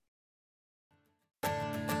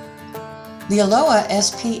The Aloha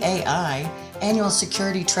SPAI Annual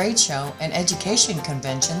Security Trade Show and Education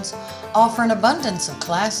Conventions offer an abundance of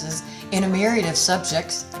classes in a myriad of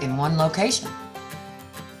subjects in one location.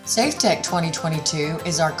 SafeTech 2022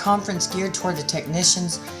 is our conference geared toward the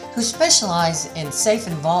technicians who specialize in safe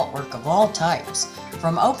and vault work of all types,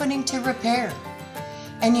 from opening to repair.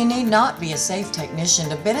 And you need not be a safe technician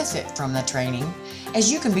to benefit from the training,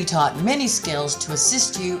 as you can be taught many skills to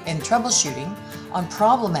assist you in troubleshooting on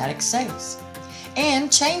problematic safes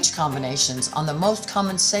and change combinations on the most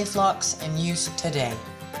common safe locks in use today.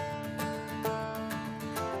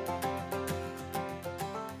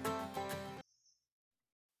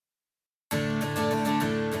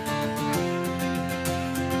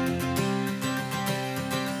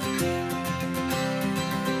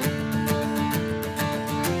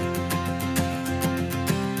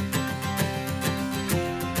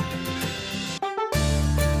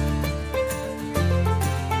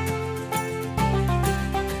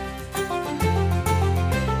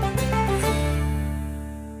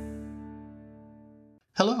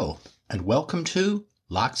 Hello, and welcome to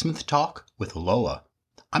Locksmith Talk with Aloha.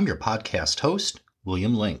 I'm your podcast host,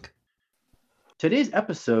 William Link. Today's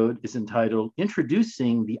episode is entitled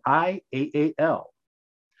Introducing the IAAL.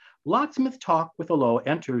 Locksmith Talk with Aloha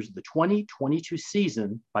enters the 2022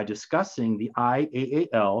 season by discussing the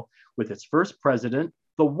IAAL with its first president,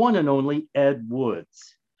 the one and only Ed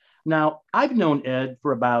Woods. Now, I've known Ed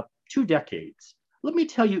for about 2 decades. Let me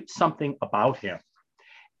tell you something about him.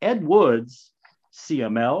 Ed Woods,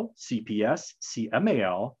 CML, CPS,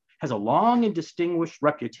 CMAL, has a long and distinguished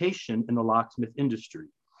reputation in the locksmith industry.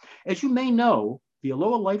 As you may know, the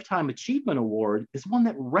Aloha Lifetime Achievement Award is one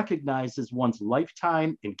that recognizes one's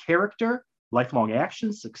lifetime in character, lifelong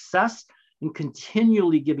action, success, and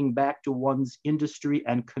continually giving back to one's industry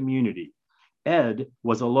and community. Ed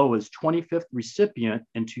was Aloha's 25th recipient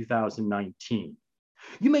in 2019.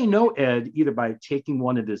 You may know Ed either by taking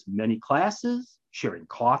one of his many classes, sharing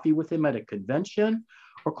coffee with him at a convention,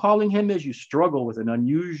 or calling him as you struggle with an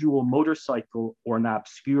unusual motorcycle or an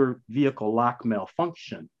obscure vehicle lock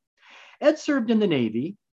malfunction. Ed served in the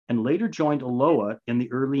Navy and later joined Aloha in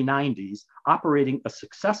the early 90s, operating a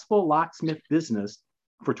successful locksmith business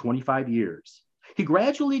for 25 years. He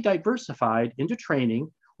gradually diversified into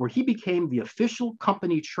training, where he became the official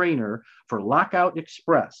company trainer for Lockout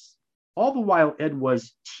Express. All the while, Ed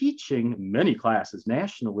was teaching many classes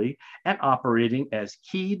nationally and operating as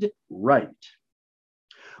Keyed Right.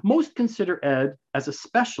 Most consider Ed as a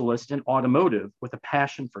specialist in automotive with a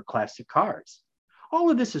passion for classic cars.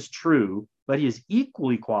 All of this is true, but he is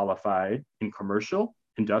equally qualified in commercial,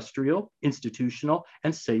 industrial, institutional,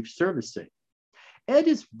 and safe servicing. Ed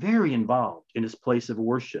is very involved in his place of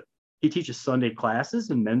worship. He teaches Sunday classes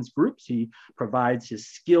and men's groups. He provides his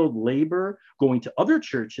skilled labor going to other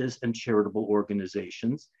churches and charitable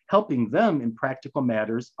organizations, helping them in practical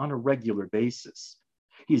matters on a regular basis.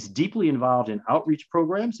 He is deeply involved in outreach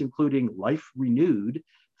programs, including Life Renewed,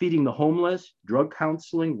 feeding the homeless, drug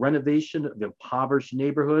counseling, renovation of impoverished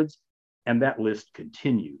neighborhoods, and that list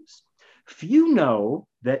continues. Few know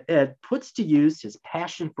that Ed puts to use his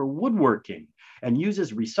passion for woodworking and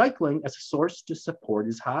uses recycling as a source to support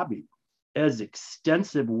his hobby. Ed's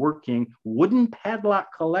extensive working wooden padlock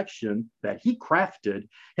collection that he crafted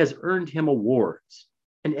has earned him awards.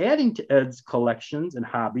 And adding to Ed's collections and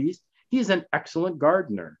hobbies, he is an excellent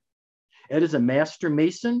gardener. Ed is a master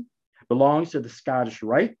mason, belongs to the Scottish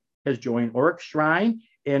Rite, has joined Oric Shrine,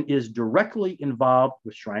 and is directly involved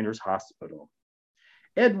with Shriners Hospital.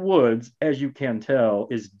 Ed Woods, as you can tell,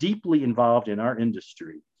 is deeply involved in our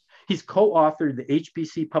industry. He's co-authored the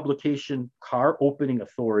HPC publication Car Opening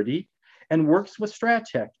Authority and works with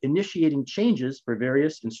Stratec, initiating changes for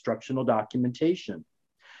various instructional documentation.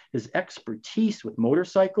 His expertise with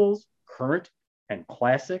motorcycles, current and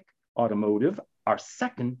classic automotive are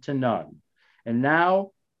second to none. And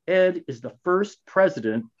now Ed is the first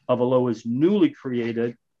president of Aloha's newly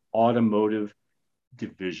created automotive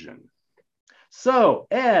division. So,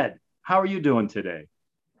 Ed, how are you doing today?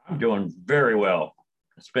 I'm doing very well.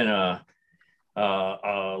 It's been a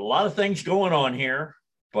lot of things going on here,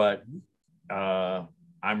 but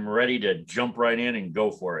I'm ready to jump right in and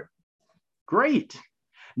go for it. Great.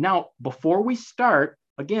 Now, before we start,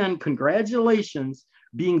 again, congratulations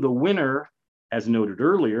being the winner, as noted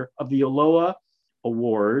earlier, of the Aloha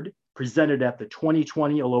Award presented at the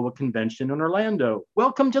 2020 Aloha Convention in Orlando.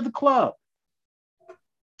 Welcome to the club.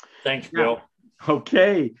 Thanks, Bill.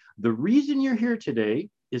 Okay, the reason you're here today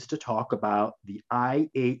is to talk about the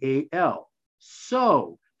IAAL.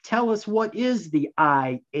 So tell us, what is the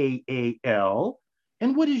IAAL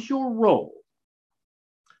and what is your role?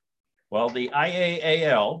 Well, the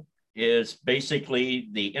IAAL is basically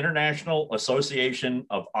the International Association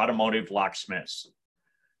of Automotive Locksmiths.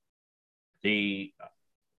 The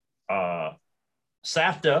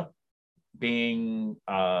SAFTA being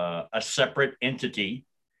a separate entity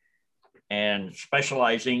and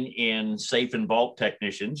specializing in safe and vault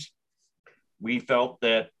technicians, we felt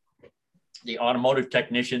that the automotive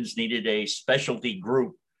technicians needed a specialty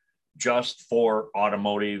group just for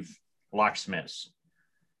automotive locksmiths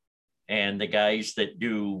and the guys that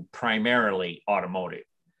do primarily automotive.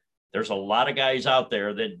 There's a lot of guys out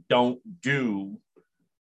there that don't do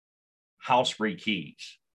house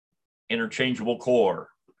keys, interchangeable core.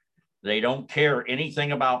 They don't care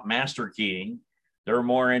anything about master keying. They're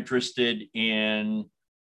more interested in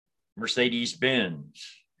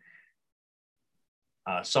Mercedes-Benz.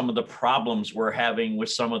 Some of the problems we're having with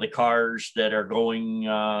some of the cars that are going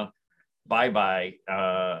bye-bye.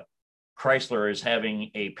 Chrysler is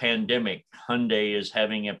having a pandemic. Hyundai is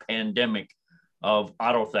having a pandemic of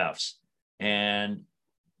auto thefts. And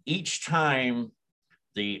each time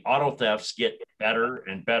the auto thefts get better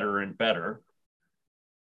and better and better,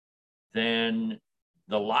 then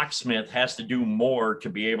the locksmith has to do more to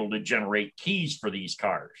be able to generate keys for these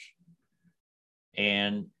cars.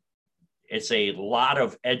 And it's a lot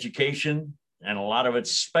of education, and a lot of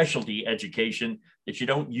it's specialty education that you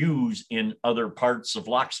don't use in other parts of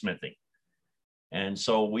locksmithing. And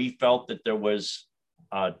so we felt that there was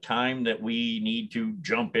a time that we need to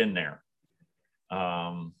jump in there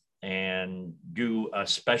and do a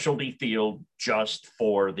specialty field just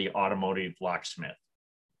for the automotive locksmith.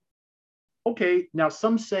 Okay, now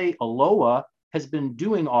some say Aloha has been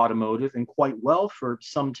doing automotive and quite well for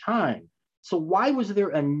some time. So why was there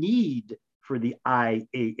a need for the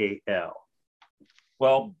IAAL?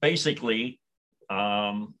 Well, basically,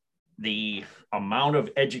 the amount of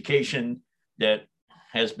education that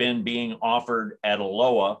has been being offered at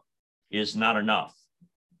Aloha is not enough.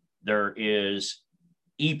 There is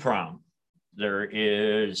EEPROM. There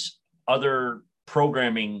is other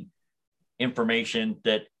programming information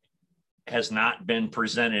that has not been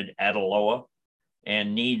presented at Aloha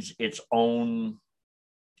and needs its own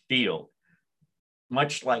field,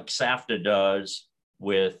 much like SAFTA does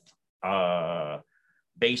with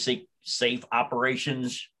basic safe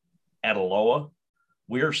operations at Aloha.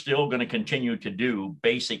 We're still going to continue to do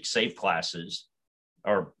basic safe classes,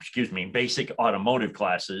 or excuse me, basic automotive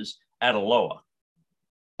classes at Aloha.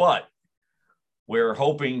 But we're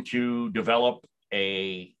hoping to develop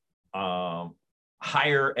a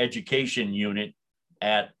higher education unit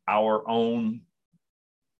at our own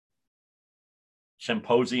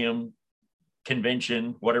symposium,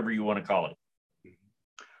 convention, whatever you want to call it.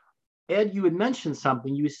 Ed, you had mentioned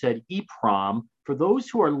something. You said EEPROM. For those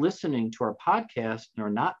who are listening to our podcast and are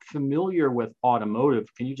not familiar with automotive,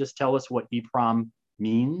 can you just tell us what EEPROM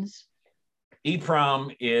means?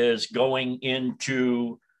 EEPROM is going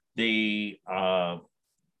into the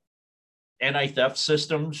anti-theft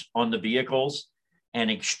systems on the vehicles and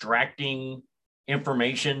extracting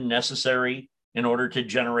information necessary in order to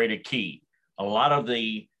generate a key. A lot of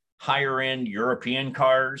the higher end European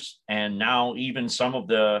cars, and now even some of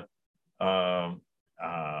the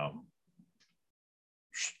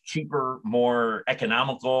cheaper, more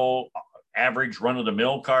economical, average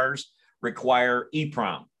run-of-the-mill cars require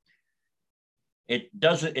EEPROM.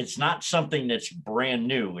 It's not something that's brand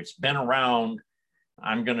new. It's been around,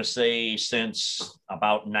 I'm going to say, since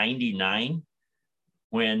about 99,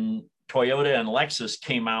 when Toyota and Lexus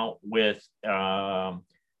came out with a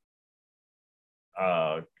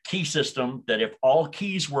key system that if all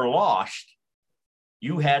keys were lost,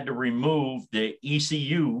 you had to remove the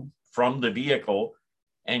ECU from the vehicle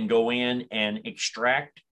and go in and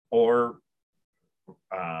extract, or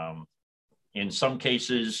in some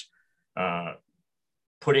cases,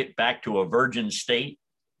 put it back to a virgin state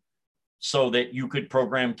so that you could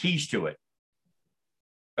program keys to it.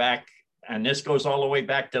 And this goes all the way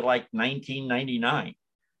back to like 1999.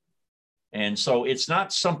 And so it's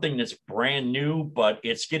not something that's brand new, but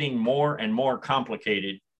it's getting more and more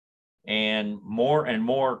complicated, and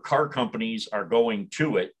more car companies are going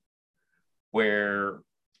to it, where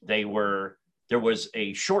there was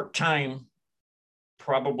a short time,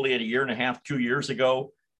 probably at a year and a half, 2 years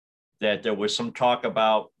ago, that there was some talk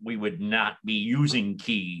about we would not be using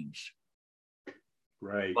keys.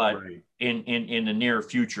 Right. In the near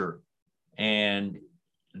future. And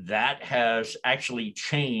that has actually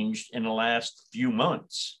changed in the last few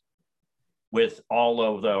months with all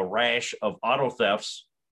of the rash of auto thefts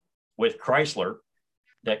with Chrysler,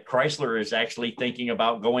 that Chrysler is actually thinking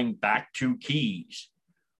about going back to keys.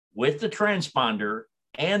 With the transponder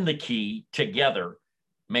and the key together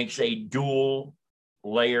makes a dual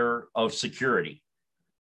layer of security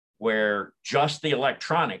where just the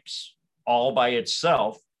electronics all by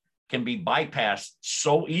itself can be bypassed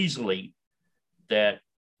so easily that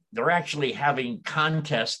they're actually having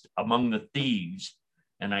contests among the thieves.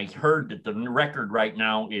 And I heard that the record right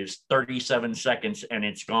now is 37 seconds and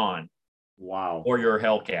it's gone. Wow. Or your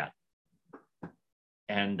Hellcat.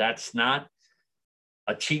 And that's not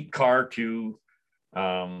a cheap car to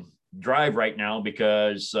drive right now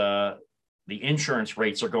because the insurance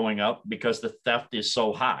rates are going up because the theft is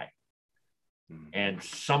so high. And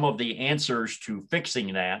some of the answers to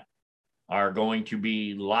fixing that are going to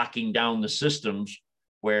be locking down the systems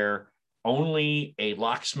where only a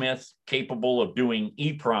locksmith capable of doing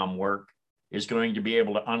EEPROM work is going to be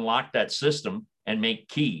able to unlock that system and make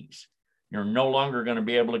keys. You're no longer going to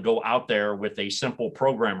be able to go out there with a simple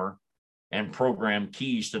programmer and program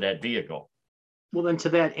keys to that vehicle. Well, then to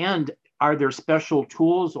that end, are there special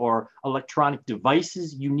tools or electronic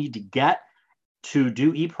devices you need to get to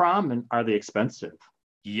do EEPROM, and are they expensive?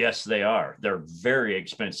 Yes, they are. They're very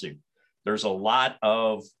expensive. There's a lot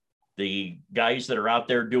of the guys that are out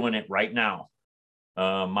there doing it right now.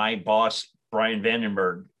 My boss, Brian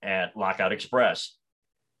Vandenberg at Lockout Express,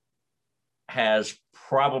 has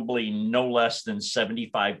probably no less than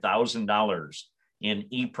 $75,000 in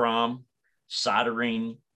EEPROM,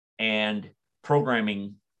 soldering, and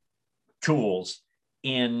programming tools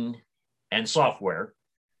and software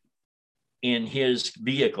in his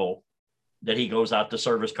vehicle that he goes out to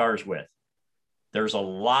service cars with. There's a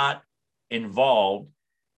lot involved.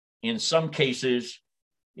 In some cases,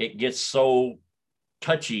 it gets so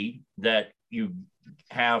touchy that you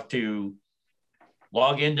have to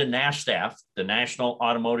log into NASTAF, the National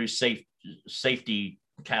Automotive Safety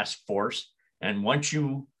Task Force. And once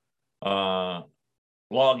you log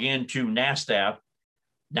into NASTAF,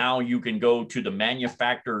 now you can go to the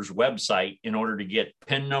manufacturer's website in order to get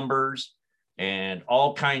PIN numbers and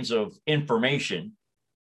all kinds of information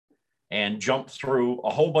and jump through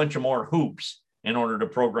a whole bunch of more hoops in order to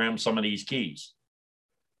program some of these keys.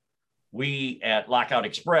 We at Lockout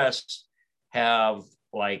Express have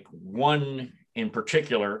like one in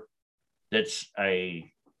particular that's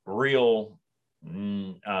a real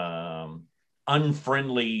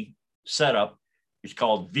unfriendly setup. It's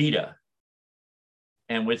called Vita.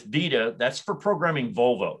 And with Vita, that's for programming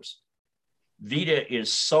Volvos. Vita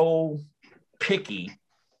is so picky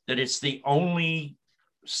that it's the only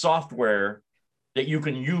software that you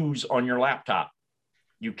can use on your laptop.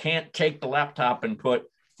 You can't take the laptop and put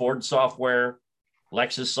Ford software,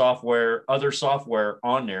 Lexus software, other software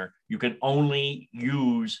on there. You can only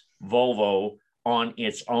use Volvo on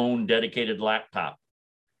its own dedicated laptop.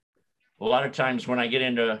 A lot of times when I get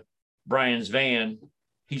into Brian's van,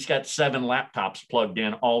 he's got 7 laptops plugged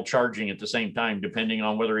in, all charging at the same time, depending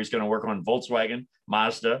on whether he's going to work on Volkswagen,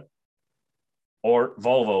 Mazda, or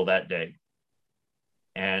Volvo that day.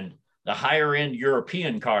 And the higher end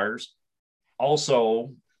European cars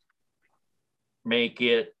also make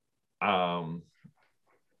it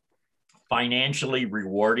financially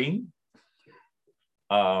rewarding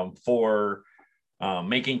for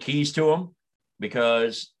making keys to them,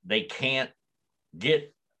 because they can't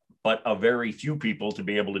get but a very few people to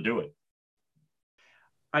be able to do it.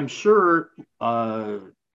 I'm sure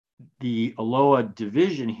the Aloha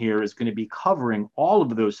division here is going to be covering all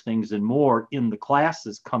of those things and more in the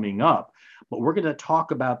classes coming up, but we're going to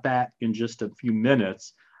talk about that in just a few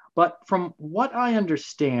minutes. But from what I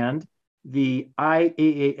understand, the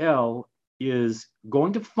IAAL is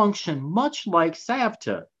going to function much like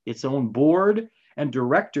SAVTA, its own board and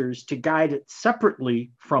directors to guide it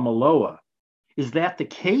separately from Aloha. Is that the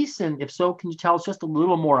case? And if so, can you tell us just a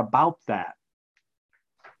little more about that?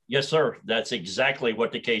 Yes, sir. That's exactly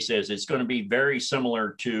what the case is. It's going to be very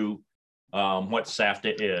similar to what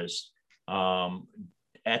SAVTA is.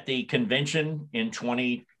 At the convention in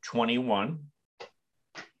 2021,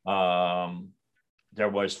 there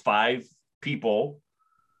was 5 people,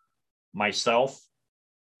 myself,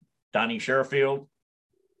 Donnie Sherfield,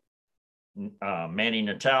 Manny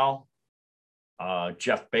Natal,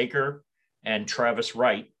 Jeff Baker, and Travis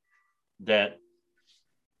Wright, that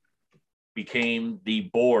became the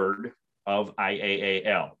board of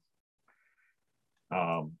IAAL.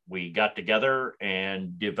 We got together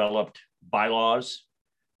and developed bylaws,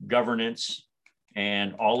 governance,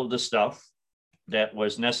 and all of the stuff that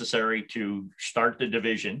was necessary to start the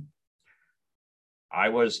division. I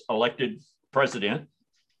was elected president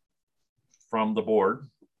from the board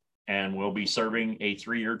and will be serving a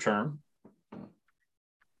 3-year term.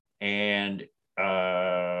 And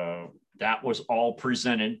that was all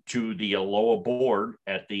presented to the Aloha board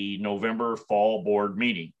at the November fall board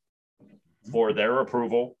meeting. for their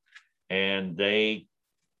approval, and they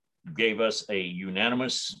gave us a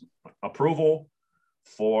unanimous approval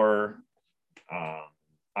for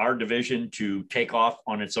our division to take off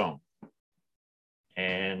on its own.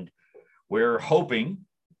 And we're hoping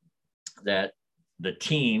that the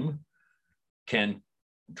team can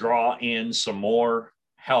draw in some more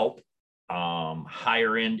help,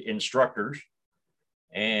 higher end instructors,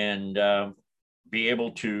 and be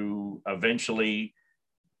able to eventually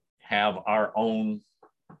have our own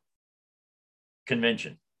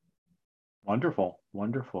convention. Wonderful,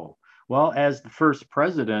 wonderful. Well, as the first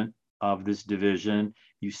president of this division,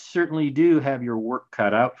 you certainly do have your work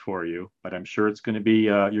cut out for you, but I'm sure it's going to be,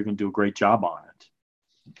 you're going to do a great job on it.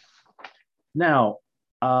 Now,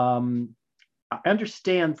 I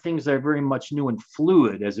understand things are very much new and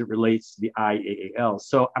fluid as it relates to the IAAL,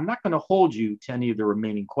 so I'm not going to hold you to any of the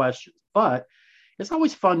remaining questions, but it's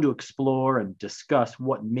always fun to explore and discuss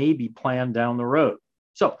what may be planned down the road.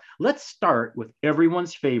 So let's start with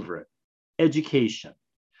everyone's favorite, education.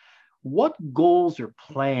 What goals or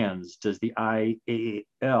plans does the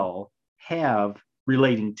IAAL have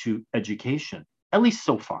relating to education, at least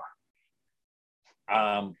so far?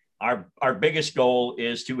 Our biggest goal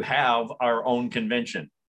is to have our own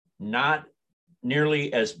convention, not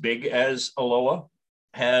nearly as big as ALOA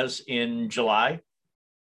has in July,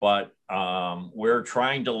 but we're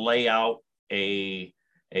trying to lay out a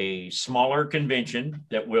smaller convention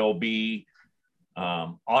that will be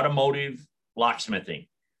automotive locksmithing.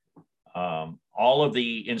 All of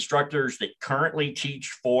the instructors that currently teach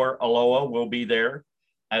for ALOA will be there,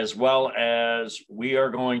 as well as we are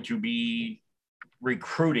going to be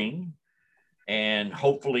recruiting and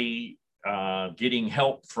hopefully getting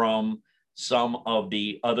help from some of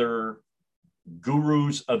the other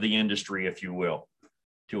gurus of the industry, if you will,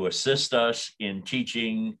 to assist us in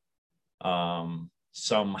teaching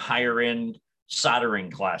some higher end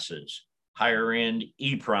soldering classes, higher end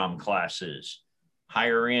EPROM classes,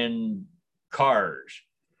 higher end cars.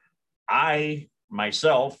 I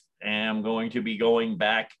myself am going to be going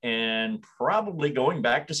back and probably going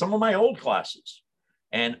back to some of my old classes.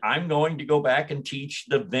 And I'm going to go back and teach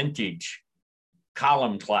the vintage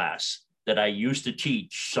column class that I used to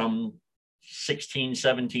teach some 16,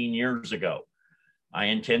 17 years ago. I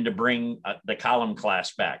intend to bring the column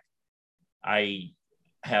class back. I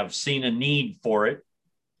have seen a need for it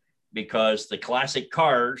because the classic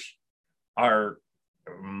cars are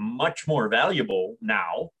much more valuable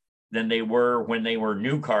now than they were when they were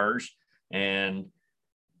new cars. And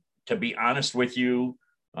to be honest with you,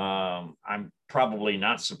 I'm probably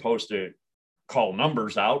not supposed to call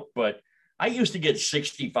numbers out, but I used to get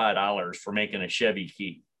 $65 for making a Chevy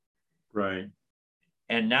key. Right.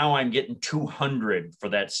 And now I'm getting $200 for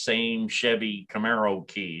that same Chevy Camaro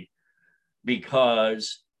key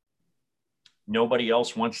because nobody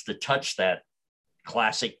else wants to touch that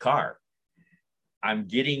classic car. I'm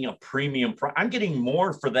getting a premium. I'm getting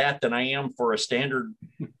more for that than I am for a standard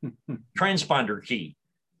transponder key.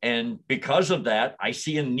 And because of that, I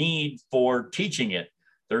see a need for teaching it.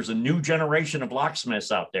 There's a new generation of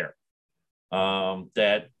locksmiths out there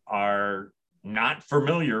that are not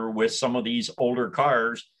familiar with some of these older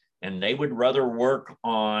cars, and they would rather work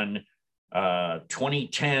on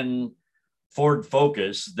 2010 Ford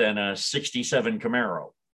Focus than a 67 Camaro.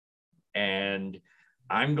 And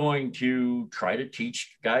I'm going to try to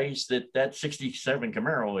teach guys that 67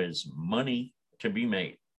 Camaro is money to be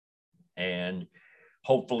made. And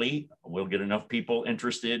hopefully we'll get enough people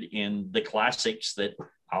interested in the classics that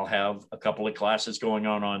I'll have a couple of classes going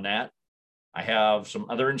on that. I have some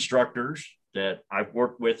other instructors that I've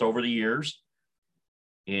worked with over the years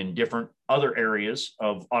in different other areas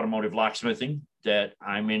of automotive locksmithing that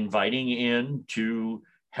I'm inviting in to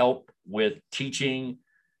help with teaching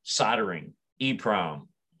soldering, EPROM,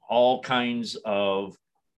 all kinds of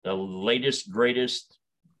the latest, greatest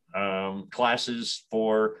classes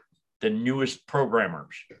for the newest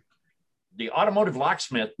programmers. The automotive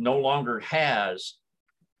locksmith no longer has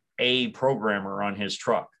a programmer on his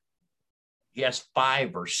truck. He has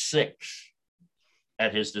 5 or 6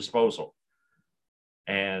 at his disposal.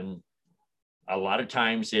 And a lot of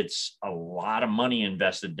times it's a lot of money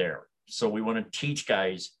invested there. So we want to teach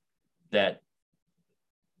guys that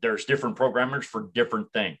there's different programmers for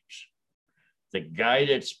different things. The guy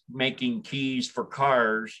that's making keys for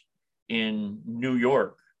cars in New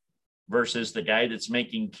York versus the guy that's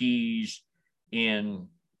making keys in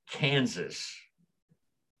Kansas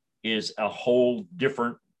is a whole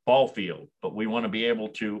different ball field, but we want to be able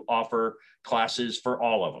to offer classes for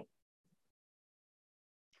all of them.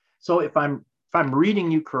 So if I'm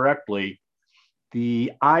reading you correctly,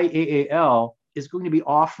 the IAAL is going to be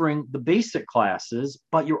offering the basic classes,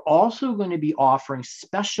 but you're also going to be offering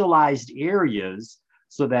specialized areas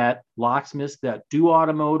so that locksmiths that do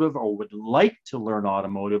automotive or would like to learn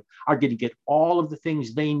automotive are going to get all of the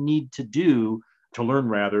things they need to do to learn,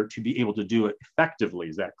 rather, to be able to do it effectively.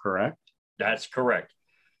 Is that correct? That's correct.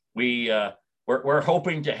 We're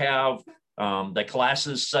hoping to have the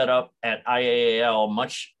classes set up at IAAL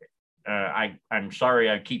much. I'm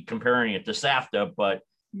sorry, I keep comparing it to SAFTA, but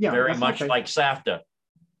very much like SAFTA.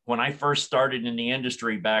 When I first started in the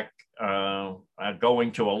industry back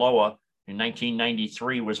going to ALOA in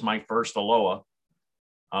 1993 was my first ALOA.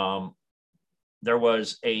 There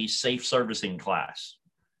was a safe servicing class.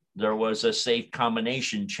 There was a safe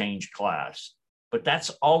combination change class, but that's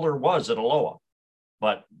all there was at ALOA.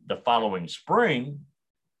 But the following spring,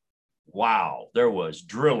 wow, there was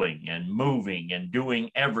drilling and moving and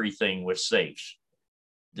doing everything with safes.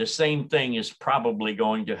 The same thing is probably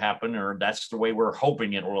going to happen, or that's the way we're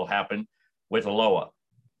hoping it will happen with ALOA.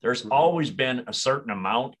 There's always been a certain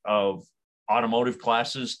amount of automotive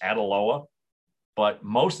classes at ALOA, but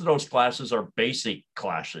most of those classes are basic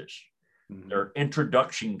classes. They're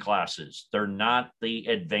introduction classes. They're not the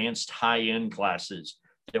advanced high-end classes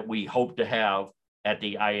that we hope to have at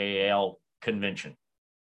the IAAL convention.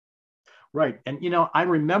 Right. And, I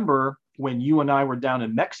remember when you and I were down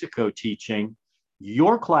in Mexico teaching,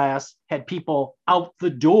 your class had people out the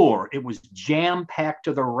door. It was jam-packed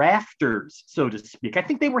to the rafters, so to speak. I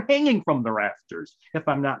think they were hanging from the rafters, if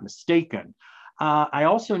I'm not mistaken. I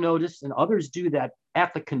also noticed, and others do that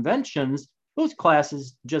at the conventions, those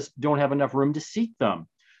classes just don't have enough room to seat them.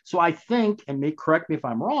 So I think, and correct me if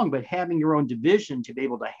I'm wrong, but having your own division to be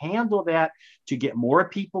able to handle that, to get more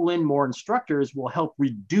people in, more instructors, will help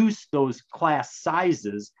reduce those class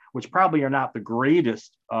sizes, which probably are not the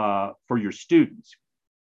greatest for your students.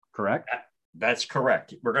 Correct? That's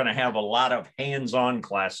correct. We're going to have a lot of hands-on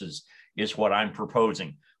classes is what I'm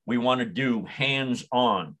proposing. We want to do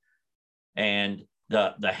hands-on, and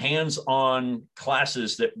the hands-on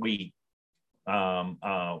classes that we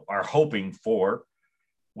are hoping for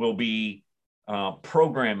will be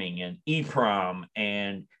programming and EEPROM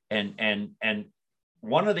and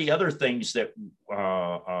one of the other things that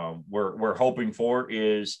we're hoping for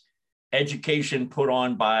is education put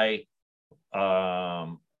on by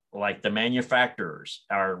like the manufacturers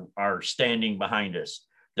are standing behind us.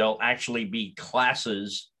 There'll actually be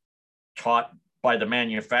classes taught by the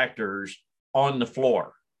manufacturers on the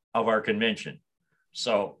floor of our convention.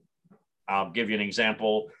 So I'll give you an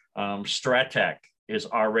example. Stratec is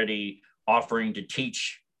already offering to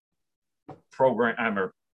teach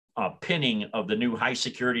pinning of the new high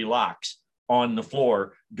security locks on the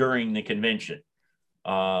floor during the convention.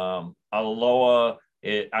 ALOA,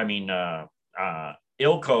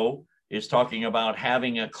 ILCO is talking about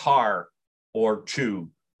having a car or two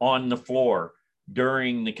on the floor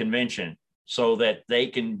during the convention so that they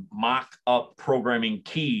can mock up programming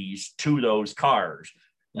keys to those cars.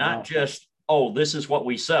 Not just, oh, this is what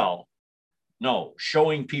we sell. No,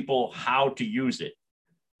 showing people how to use it.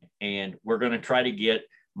 And we're going to try to get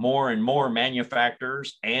more and more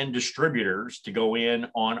manufacturers and distributors to go in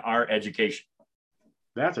on our education.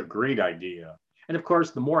 That's a great idea. And of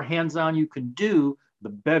course, the more hands-on you can do, the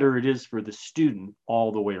better it is for the student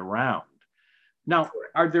all the way around. Now,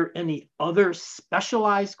 are there any other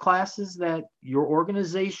specialized classes that your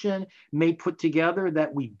organization may put together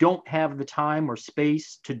that we don't have the time or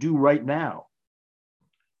space to do right now?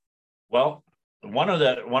 Well, one of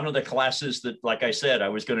the classes that, like I said, I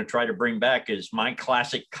was going to try to bring back is my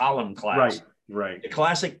classic column class. Right. The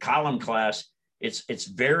classic column class, it's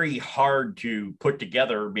very hard to put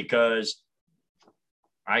together because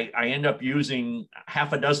I end up using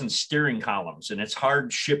half a dozen steering columns, and it's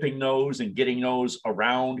hard shipping those and getting those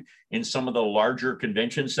around in some of the larger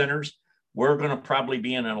convention centers. We're going to probably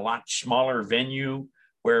be in a lot smaller venue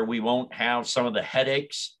where we won't have some of the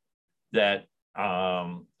headaches that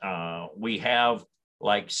we have,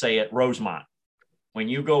 like, say, at Rosemont. When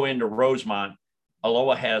you go into Rosemont,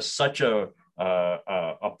 ALOA has such a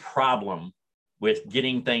problem with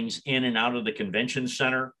getting things in and out of the convention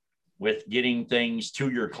center, with getting things to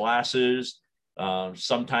your classes.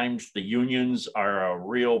 Sometimes the unions are a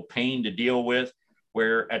real pain to deal with,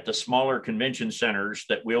 where at the smaller convention centers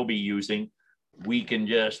that we'll be using, we can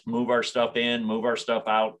just move our stuff in, move our stuff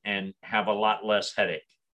out, and have a lot less headache.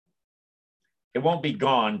 It won't be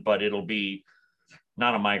gone, but it'll be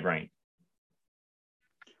not a migraine.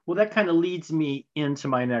 Well, that kind of leads me into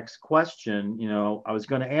my next question. I was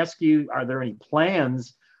going to ask you, are there any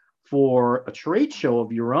plans for a trade show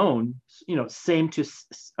of your own, same to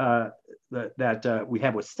that we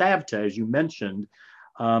have with SAVTA, as you mentioned,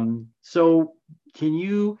 So can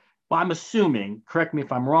you, well, I'm assuming, correct me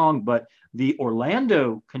if I'm wrong, but the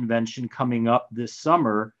Orlando convention coming up this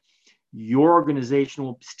summer, your organization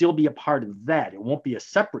will still be a part of that. It won't be a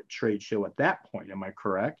separate trade show at that point. Am I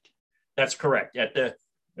correct? That's correct. At the,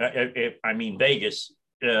 Vegas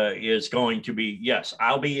is going to be, yes,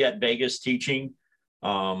 I'll be at Vegas teaching.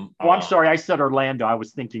 I'm sorry, I said Orlando. I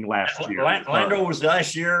was thinking last year. Orlando was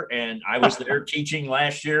last year, and I was there teaching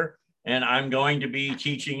last year, and I'm going to be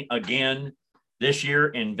teaching again this year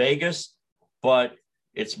in Vegas, but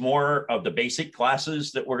it's more of the basic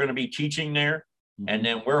classes that we're going to be teaching there. Mm-hmm. And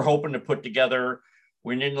then we're hoping to put together,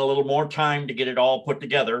 we need a little more time to get it all put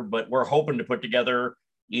together, but we're hoping to put together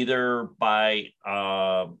either by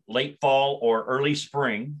late fall or early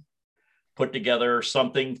spring, put together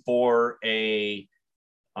something for a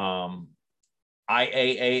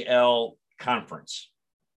IAAL conference.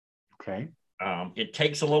 Okay. It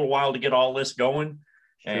takes a little while to get all this going,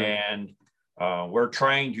 sure. And we're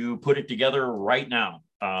trying to put it together right now.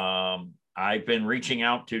 I've been reaching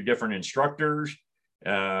out to different instructors,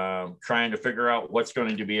 trying to figure out what's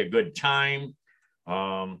going to be a good time.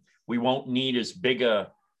 We won't need as big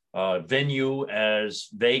a venue as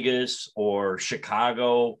Vegas or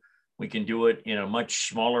Chicago. We can do it in a much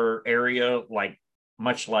smaller area,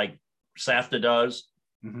 much like SAFTA does.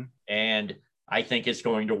 Mm-hmm. And I think it's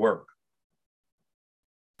going to work.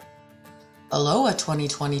 ALOA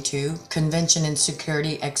 2022 Convention and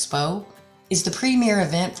Security Expo is the premier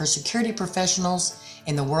event for security professionals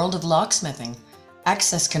in the world of locksmithing,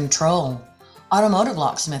 access control, automotive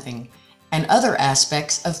locksmithing, and other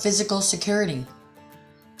aspects of physical security.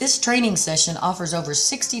 This training session offers over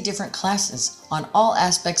 60 different classes on all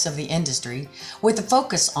aspects of the industry with a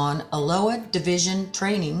focus on ALOA division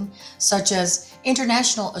training such as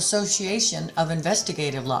International Association of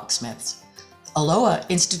Investigative Locksmiths, ALOA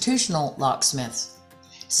Institutional Locksmiths,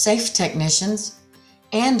 SAFE Technicians,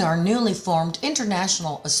 and our newly formed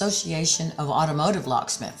International Association of Automotive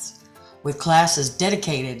Locksmiths, with classes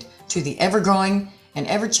dedicated to the ever-growing and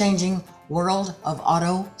ever-changing world of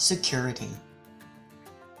auto security.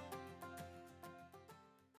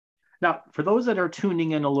 Now, for those that are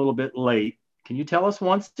tuning in a little bit late, can you tell us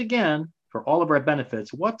once again, for all of our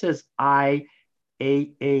benefits, what does IAAL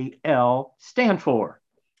stand for?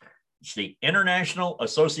 It's the International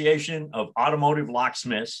Association of Automotive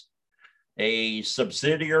Locksmiths, a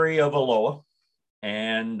subsidiary of ALOA.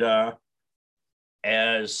 And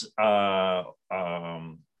as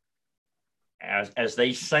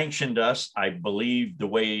they sanctioned us, I believe the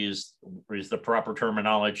way is the proper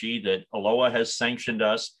terminology, that ALOA has sanctioned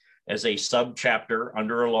us as a sub-chapter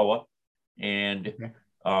under ALOA. And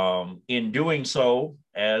in doing so,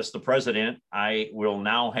 as the president, I will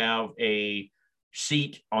now have a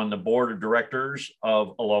seat on the board of directors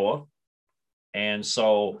of ALOA. And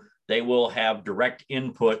so they will have direct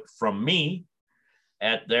input from me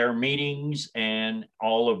at their meetings and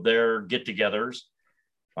all of their get-togethers,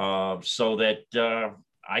 so that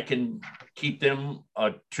I can keep them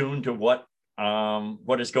attuned to what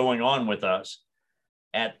is going on with us.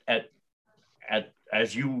 As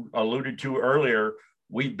you alluded to earlier,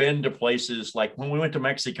 we've been to places like when we went to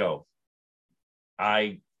Mexico.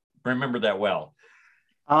 I remember that well.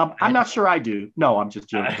 I'm not sure I do. No, I'm just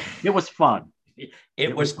joking. It was fun.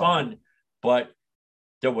 It was fun, but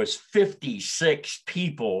there was 56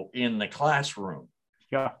 people in the classroom.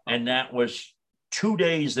 Yeah. And that was 2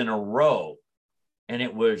 days in a row. And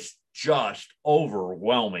it was just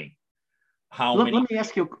overwhelming. Let me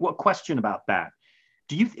ask you a question about that.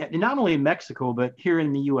 Do you, not only in Mexico, but here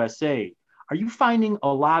in the USA, are you finding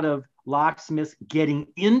a lot of locksmiths getting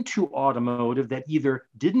into automotive that either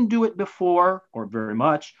didn't do it before or very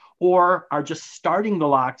much, or are just starting the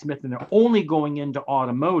locksmith and they're only going into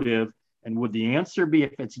automotive? And would the answer be,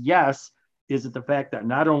 if it's yes, is it the fact that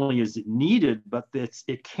not only is it needed, but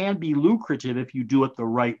it can be lucrative if you do it the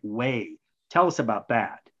right way? Tell us about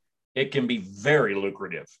that. It can be very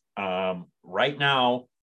lucrative. Right now,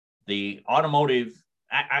 the automotive,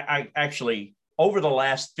 I actually, over the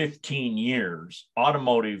last 15 years,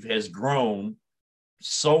 automotive has grown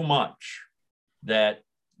so much that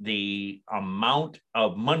the amount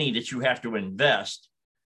of money that you have to invest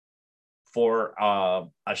for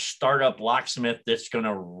a startup locksmith that's going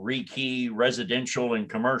to rekey residential and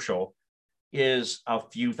commercial is a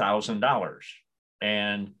few $1,000s,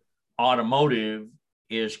 and automotive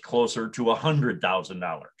is closer to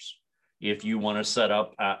 $100,000 if you want to set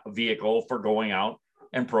up a vehicle for going out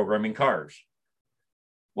and programming cars.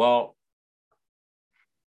 Well,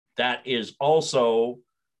 that is also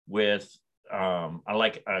with, I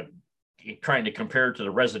like trying to compare to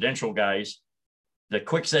the residential guys, the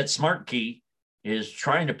Kwikset Smart Key is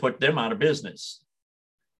trying to put them out of business.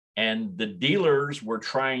 And the dealers were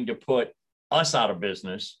trying to put us out of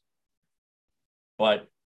business. But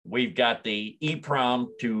we've got the EEPROM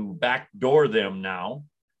to backdoor them now.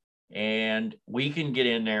 And we can get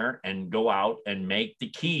in there and go out and make the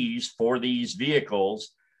keys for these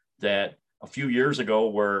vehicles that a few years ago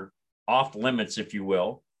were off limits, if you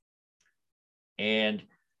will. And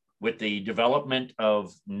with the development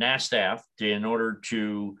of NASTF, in order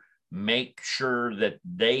to make sure that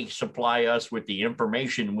they supply us with the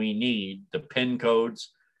information we need, the PIN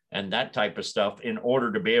codes and that type of stuff, in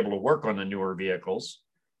order to be able to work on the newer vehicles,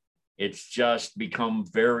 it's just become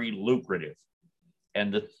very lucrative.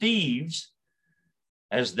 And the thieves,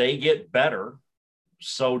 as they get better,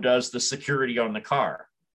 so does the security on the car.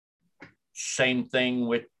 Same thing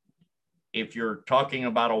with, if you're talking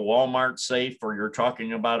about a Walmart safe or you're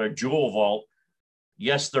talking about a Jewel Vault,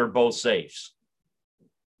 yes, they're both safes.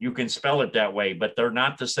 You can spell it that way, but they're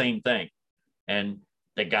not the same thing. And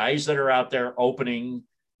the guys that are out there opening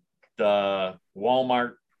the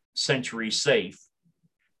Walmart Century safe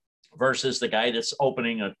versus the guy that's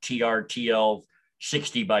opening a TRTL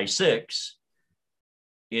 60x6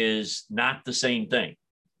 is not the same thing.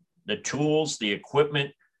 The tools, the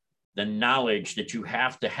equipment, the knowledge that you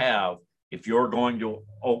have to have if you're going to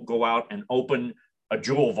go out and open a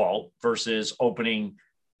Jewel Vault versus opening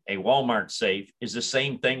a Walmart safe is the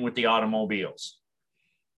same thing with the automobiles.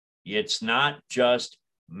 It's not just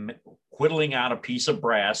whittling out a piece of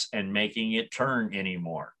brass and making it turn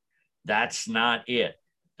anymore. That's not it.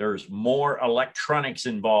 There's more electronics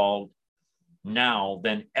involved now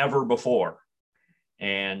than ever before.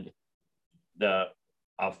 And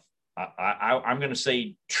I'm going to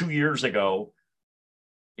say 2 years ago,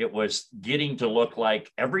 it was getting to look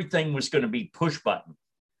like everything was going to be push button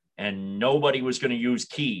and nobody was going to use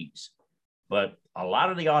keys. But a lot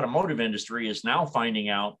of the automotive industry is now finding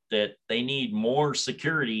out that they need more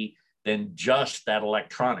security than just that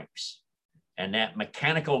electronics. And that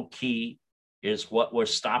mechanical key is what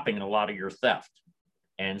was stopping a lot of your theft.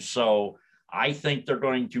 And so I think they're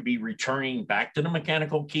going to be returning back to the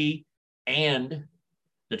mechanical key and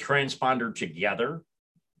the transponder together.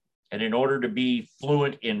 And in order to be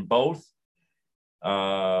fluent in both,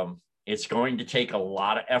 it's going to take a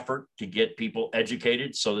lot of effort to get people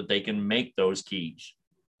educated so that they can make those keys.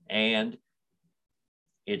 And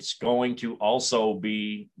it's going to also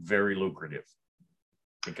be very lucrative.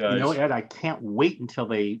 Because, you know, Ed, I can't wait until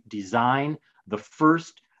they design the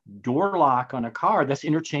first door lock on a car that's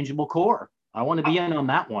interchangeable core. I want to be in on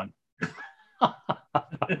that one.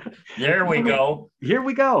 There we go. Here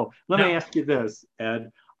we go. Let me ask you this,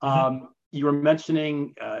 Ed. You were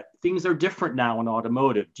mentioning things are different now in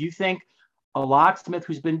automotive. Do you think a locksmith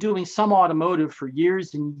who's been doing some automotive for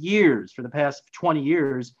years and years, for the past 20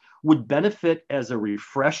 years, would benefit as a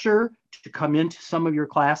refresher to come into some of your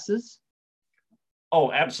classes?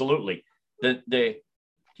 Oh, absolutely. The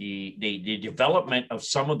development of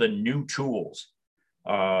some of the new tools.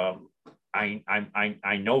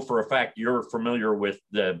 I know for a fact you're familiar with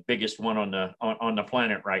the biggest one on the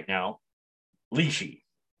planet right now, Lishi.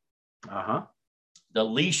 Uh-huh. The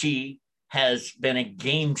Lishi has been a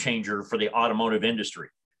game changer for the automotive industry,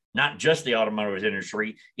 not just the automotive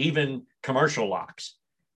industry, even commercial locks.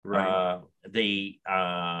 Right.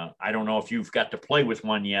 I don't know if you've got to play with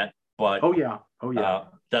one yet, but oh yeah.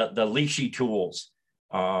 The Lishi tools,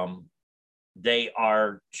 they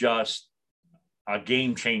are just a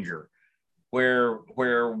game changer. Where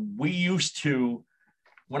we used to,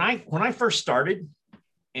 when I first started,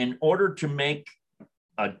 in order to make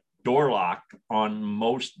a door lock on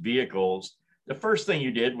most vehicles, the first thing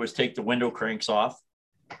you did was take the window cranks off,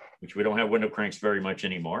 which we don't have window cranks very much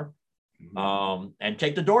anymore, and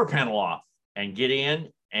take the door panel off and get in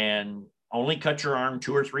and only cut your arm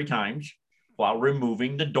 2 or 3 times while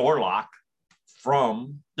removing the door lock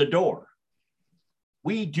from the door.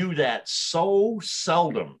 We do that so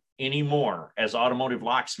seldom anymore as automotive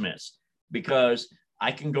locksmiths, because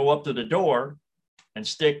I can go up to the door and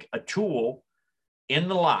stick a tool in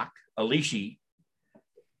the lock, a Lishi.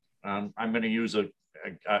 I'm going to use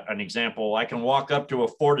an example. I can walk up to a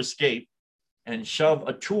Ford Escape and shove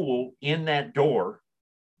a tool in that door,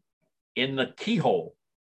 in the keyhole,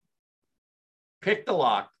 pick the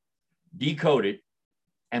lock, decode it,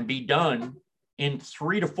 and be done in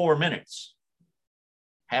 3 to 4 minutes.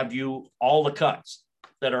 Have you all the cuts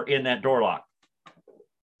that are in that door lock.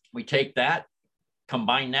 We take that,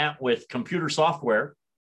 combine that with computer software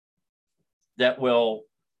that will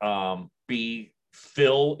be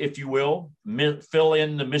fill, if you will, fill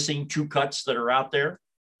in the missing 2 cuts that are out there.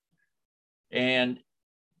 And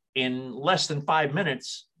in less than 5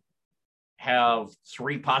 minutes, have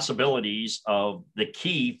 3 possibilities of the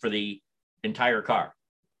key for the entire car.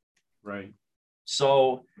 Right.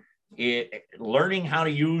 So learning how to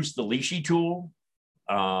use the leashy tool,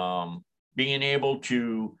 being able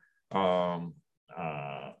to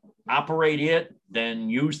operate it, then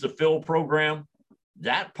use the fill program,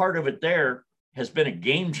 that part of it there has been a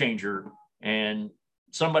game changer. And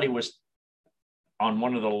somebody was on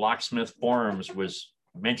one of the locksmith forums was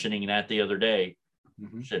mentioning that the other day.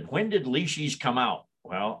 Said, when did leashies come out?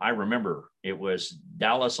 Well, I remember it was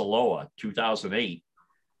Dallas Aloha 2008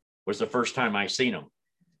 was the first time I seen them.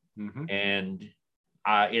 And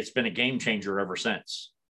it's been a game changer ever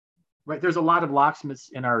since. Right. There's a lot of locksmiths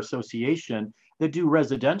in our association that do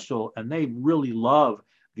residential, and they really love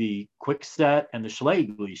the Kwikset and the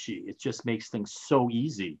Schlage leashy. It just makes things so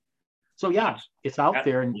easy. So yeah, it's out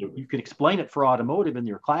there, and you can explain it for automotive in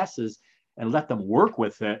your classes and let them work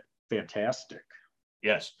with it. Fantastic.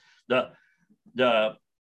 Yes. The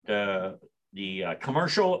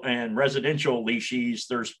commercial and residential leashies,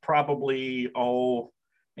 there's probably,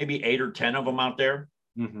 maybe 8 or 10 of them out there.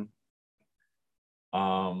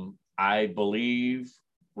 I believe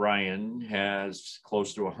Ryan has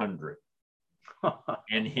close to 100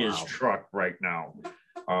 in his truck right now.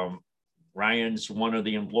 Ryan's one of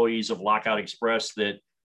the employees of Lockout Express that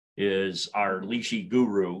is our leashy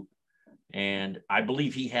guru. And I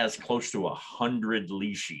believe he has close to 100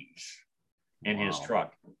 leashies in his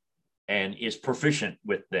truck and is proficient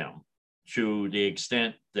with them to the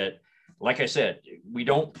extent that, like I said, we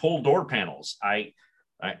don't pull door panels. I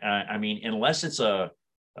mean, unless it's a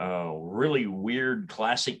really weird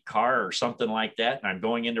classic car or something like that, and I'm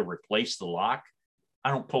going in to replace the lock,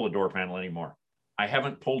 I don't pull a door panel anymore. I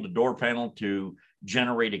haven't pulled a door panel to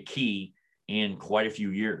generate a key in quite a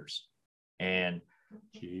few years. And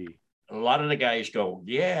a lot of the guys go,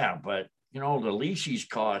 yeah, but the leashies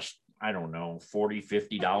cost, I don't know, $40,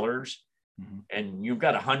 $50. And you've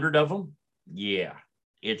got 100 of them. Yeah,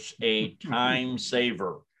 it's a time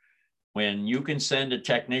saver when you can send a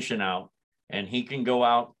technician out and he can go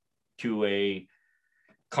out to a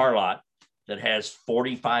car lot that has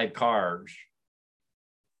 45 cars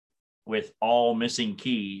with all missing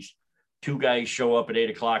keys. 2 guys show up at 8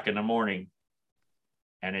 o'clock in the morning,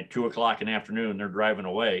 and at 2 o'clock in the afternoon, they're driving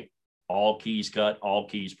away. All keys cut, all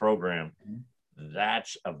keys programmed.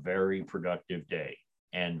 That's a very productive day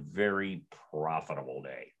and very profitable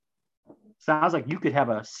day. Sounds like you could have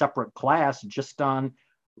a separate class just on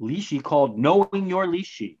leashy called Knowing Your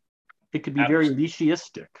Leashy. It could be very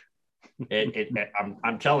leashyistic.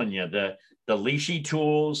 I'm telling you, the leashy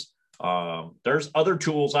tools, there's other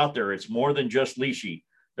tools out there. It's more than just leashy.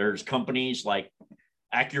 There's companies like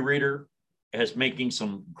AccuReader is making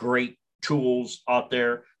some great tools out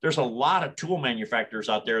there. There's a lot of tool manufacturers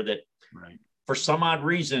out there that, for some odd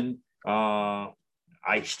reason, I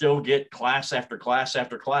still get class after class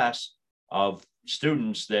after class of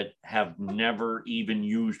students that have never even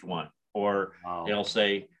used one, or they'll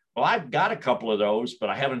say, well, I've got a couple of those, but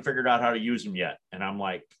I haven't figured out how to use them yet. And I'm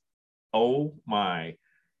like, oh my,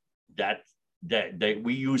 that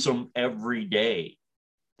we use them every day.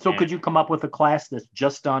 So could you come up with a class that's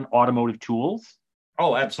just on automotive tools?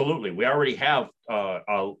 Oh, absolutely. We already have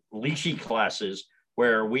leashy classes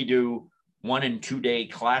where we do 1 and 2 day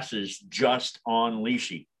classes just on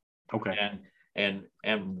leashy. Okay. And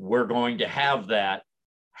we're going to have that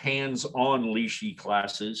hands-on leashy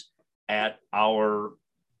classes at our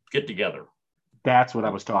get together. That's what I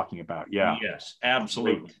was talking about. Yeah. Yes,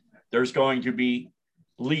 absolutely. Great. There's going to be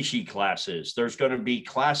leashy classes. There's going to be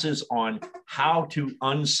classes on how to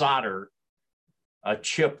unsolder a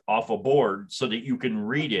chip off a board so that you can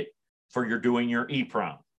read it for you're doing your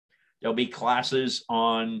EEPROM. There'll be classes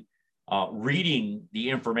on reading the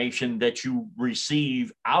information that you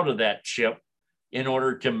receive out of that chip in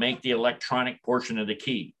order to make the electronic portion of the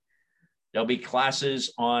key. There'll be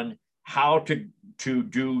classes on how to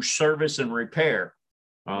do service and repair.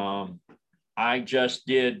 I just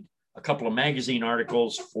did a couple of magazine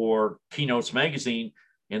articles for Keynotes Magazine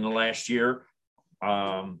in the last year.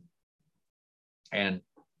 And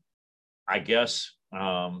I guess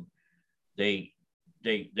they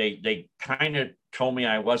kind of told me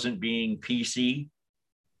I wasn't being PC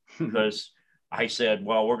because I said,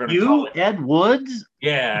 well, we're going to call it Ed Woods.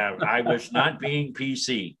 Yeah, I was not being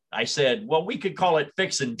PC. I said, well, we could call it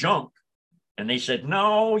fixing junk. And they said,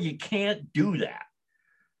 no, you can't do that.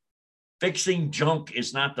 Fixing junk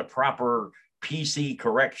is not the proper PC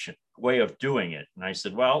correction way of doing it. And I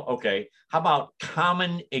said, well, okay, how about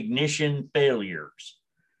common ignition failures?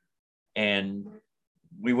 And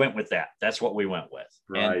we went with that. That's what we went with.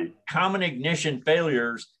 Right. And common ignition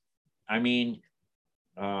failures, I mean,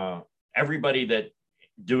 everybody that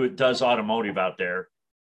does automotive out there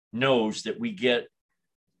knows that we get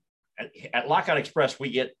at Lockout Express, we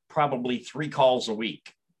get probably 3 calls a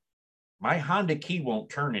week. My Honda key won't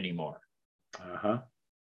turn anymore.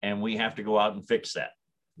 And we have to go out and fix that.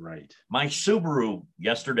 Right. My Subaru,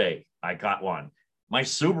 yesterday, I got one. My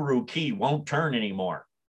Subaru key won't turn anymore.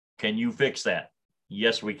 Can you fix that?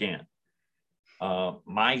 Yes, we can.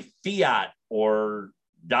 My Fiat or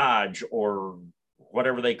Dodge or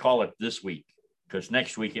whatever they call it this week, because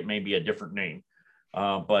next week it may be a different name,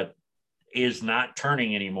 but is not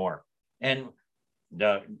turning anymore. And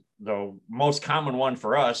the most common one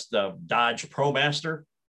for us, the Dodge ProMaster,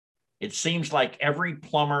 it seems like every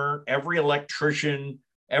plumber, every electrician,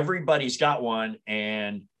 everybody's got one,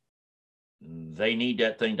 and they need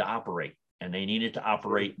that thing to operate, and they need it to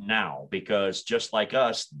operate now, because just like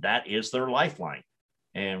us, that is their lifeline.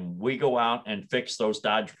 And we go out and fix those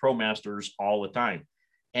Dodge ProMasters all the time.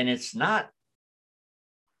 And it's not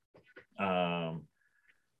 $50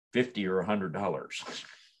 or $100.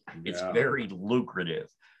 It's very lucrative.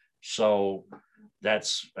 So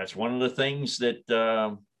that's one of the things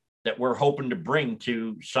that that we're hoping to bring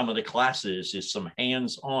to some of the classes, is some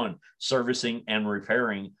hands-on servicing and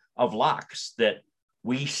repairing of locks that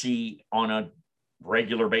we see on a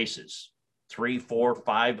regular basis, 3, 4,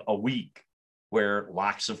 5 a week, where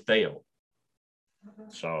locks have failed.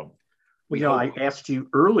 So, I asked you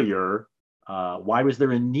earlier, why was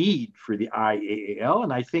there a need for the IAAL?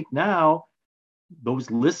 And I think now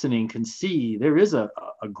those listening can see there is a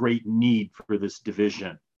great need for this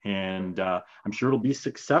division, and I'm sure it'll be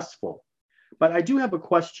successful. But I do have a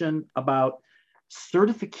question about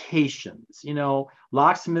certifications.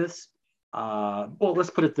 Locksmiths, let's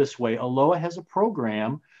put it this way. Aloha has a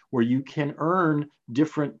program where you can earn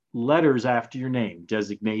different letters after your name,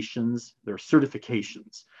 designations, they're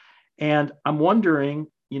certifications. And I'm wondering,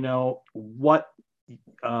 what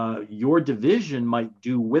your division might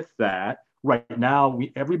do with that. Right now,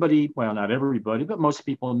 everybody, well, not everybody, but most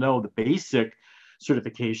people know the basic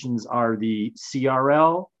certifications are the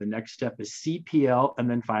CRL, the next step is CPL, and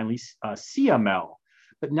then finally CML.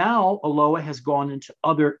 But now Aloha has gone into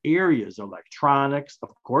other areas, electronics,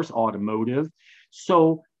 of course, automotive.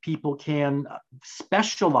 So people can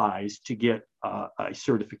specialize to get a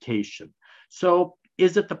certification. So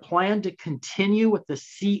is it the plan to continue with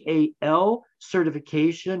the CAL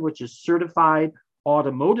certification, which is Certified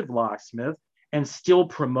Automotive Locksmith, and still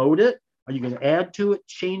promote it? Are you going to add to it,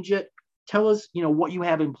 change it? Tell us, what you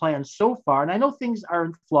have in plan so far. And I know things are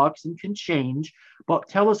in flux and can change, but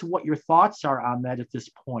tell us what your thoughts are on that at this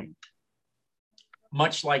point.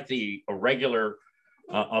 Much like the regular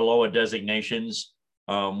Aloha designations,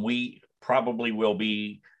 we probably will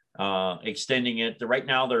be extending it. Right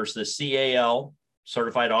now, there's the CAL,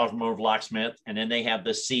 Certified Automotive Locksmith, and then they have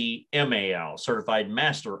the CMAL, Certified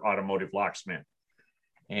Master Automotive Locksmith.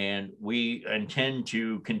 And we intend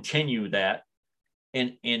to continue that.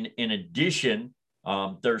 In addition,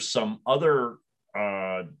 there's some other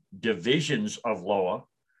divisions of LOA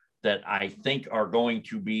that I think are going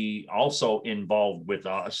to be also involved with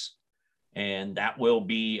us. And that will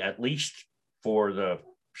be, at least for the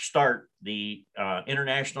start, the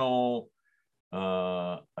International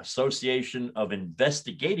Association of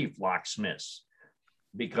Investigative Locksmiths,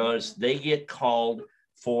 because they get called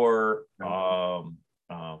for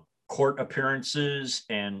court appearances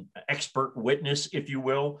and expert witness, if you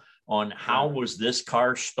will, on how was this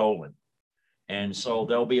car stolen. And so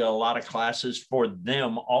there'll be a lot of classes for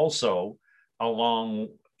them also along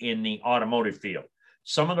in the automotive field.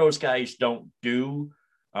 Some of those guys don't do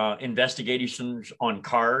investigations on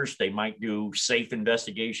cars. They might do safe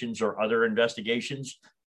investigations or other investigations.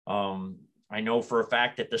 I know for a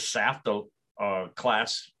fact that the SAFTA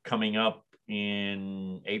class coming up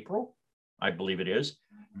in April, I believe it is,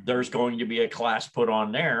 there's going to be a class put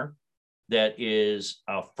on there that is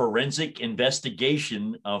a forensic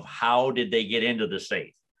investigation of how did they get into the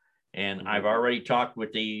safe. And I've already talked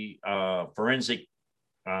with the forensic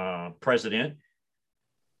president,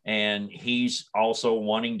 and he's also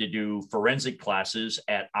wanting to do forensic classes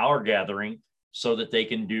at our gathering so that they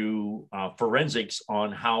can do forensics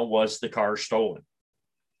on how was the car stolen.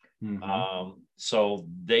 So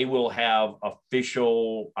they will have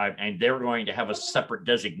official, and they're going to have a separate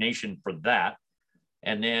designation for that.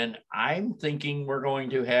 And then I'm thinking we're going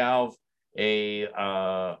to have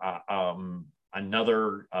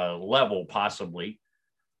another level possibly.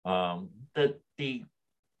 The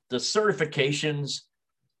certifications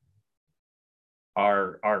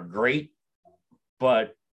are great,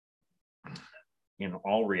 but in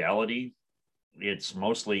all reality, it's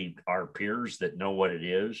mostly our peers that know what it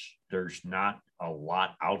is. There's not a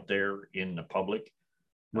lot out there in the public.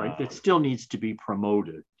 Right. It still needs to be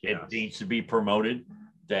promoted. It Yes. needs to be promoted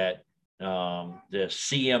that the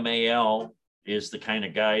CMAL is the kind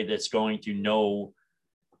of guy that's going to know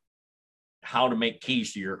how to make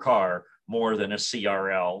keys to your car more than a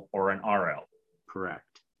CRL or an RL.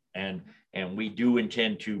 Correct. And we do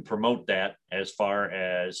intend to promote that as far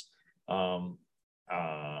as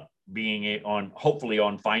being hopefully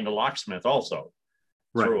on Find a Locksmith also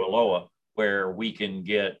through ALOA, where we can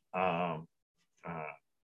get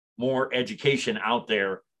more education out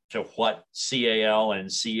there to what CAL and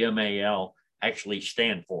CMAL actually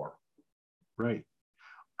stand for. Right.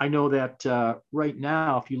 I know that right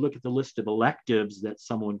now, if you look at the list of electives that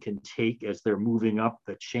someone can take as they're moving up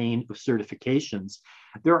the chain of certifications,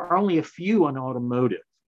 there are only a few on automotive.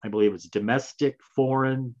 I believe it's domestic,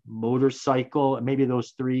 foreign, motorcycle, and maybe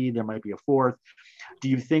those three, there might be a fourth. Do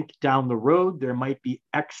you think down the road there might be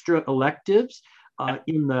extra electives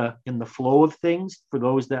in the flow of things for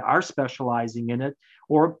those that are specializing in it,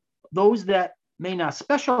 or those that may not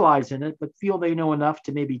specialize in it, but feel they know enough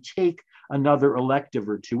to maybe take another elective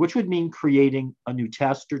or two, which would mean creating a new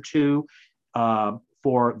test or two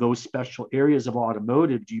for those special areas of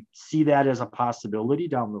automotive? Do you see that as a possibility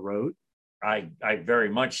down the road? I very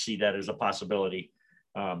much see that as a possibility.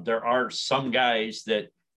 There are some guys that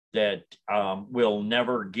will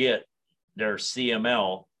never get their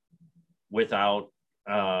CML without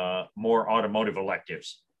more automotive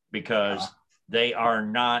electives, because they are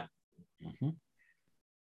not.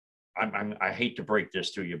 I hate to break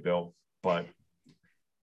this to you, Bill, but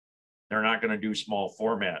they're not going to do small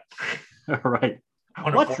format. Right.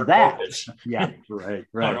 On What's Ford that? Focus. Yeah, right.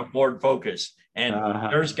 On a Ford Focus. And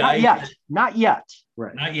there's Not guys. yet. Not yet.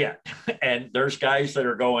 Right. Not yet. And there's guys that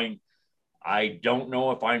are going, I don't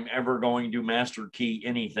know if I'm ever going to master key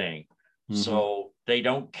anything. So they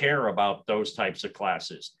don't care about those types of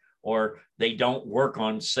classes, or they don't work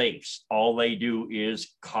on safes. All they do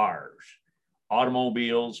is cars,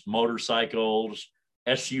 automobiles, motorcycles,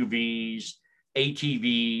 SUVs,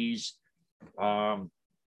 ATVs.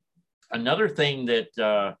 Another thing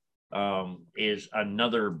that is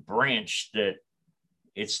another branch that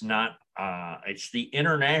it's not, it's the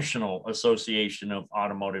International Association of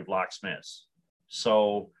Automotive Locksmiths.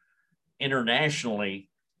 So internationally,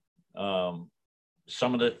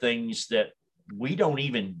 some of the things that we don't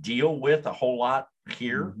even deal with a whole lot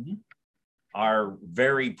here are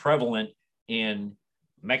very prevalent in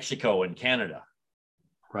Mexico and Canada.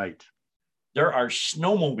 Right. There are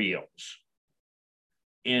snowmobiles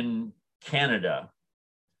in Canada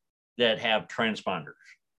that have transponders.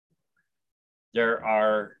 There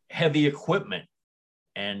are heavy equipment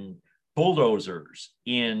and bulldozers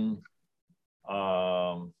in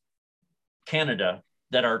Canada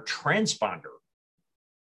that are transponder.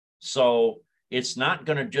 So it's not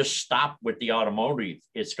going to just stop with the automotive.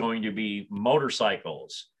 It's going to be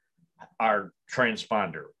motorcycles are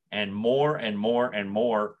transponder, and more and more and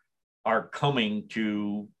more are coming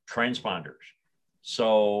to transponders.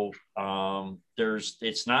 So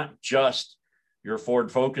it's not just your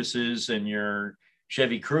Ford Focuses and your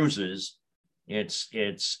Chevy Cruzes.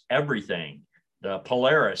 It's everything. The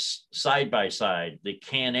Polaris side-by-side, the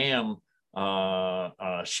Can-Am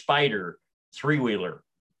Spider three-wheeler,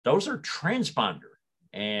 those are transponder,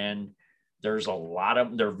 and there's a lot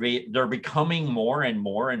of they're becoming more and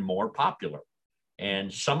more and more popular.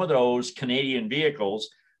 And some of those Canadian vehicles,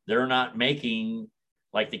 they're not making,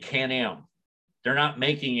 like the Can-Am, they're not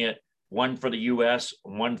making it one for the US,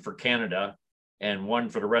 one for Canada, and one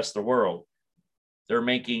for the rest of the world. They're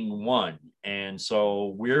making one. And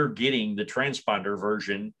so we're getting the transponder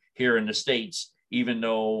version here in the States, even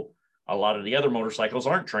though a lot of the other motorcycles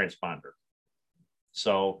aren't transponder.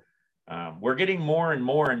 So we're getting more and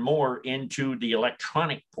more and more into the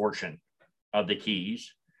electronic portion of the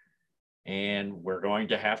keys. And we're going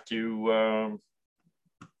to have to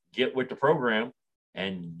get with the program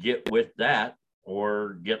and get with that,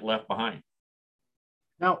 or get left behind.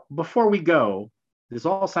 Now, before we go, this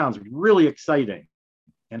all sounds really exciting.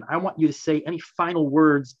 And I want you to say any final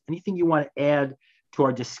words, anything you want to add to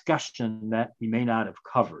our discussion that we may not have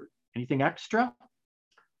covered. Anything extra?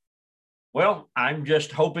 Well, I'm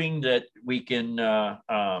just hoping that we can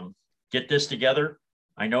get this together.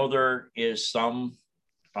 I know there is some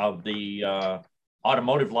of the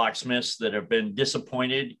automotive locksmiths that have been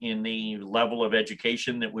disappointed in the level of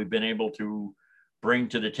education that we've been able to bring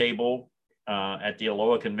to the table at the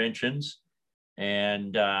ALOA conventions.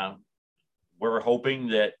 And we're hoping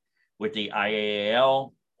that with the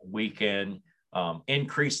IAAL, we can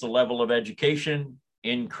increase the level of education,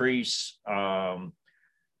 increase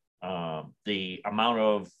the amount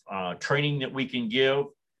of training that we can give,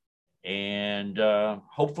 and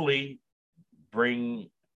hopefully bring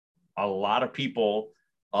a lot of people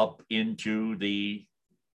up into the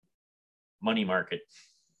money market.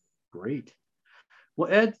 Great. Well,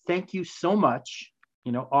 Ed, thank you so much.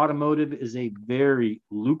 You know, automotive is a very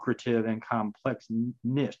lucrative and complex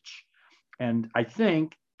niche. And I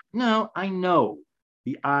know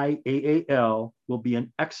the IAAL will be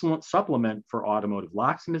an excellent supplement for automotive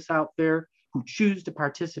locksmiths out there who choose to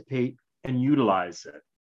participate and utilize it.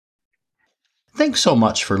 Thanks so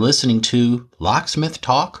much for listening to Locksmith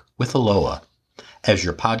Talk with Aloha. As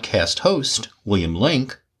your podcast host, William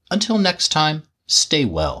Link, until next time, stay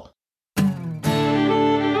well.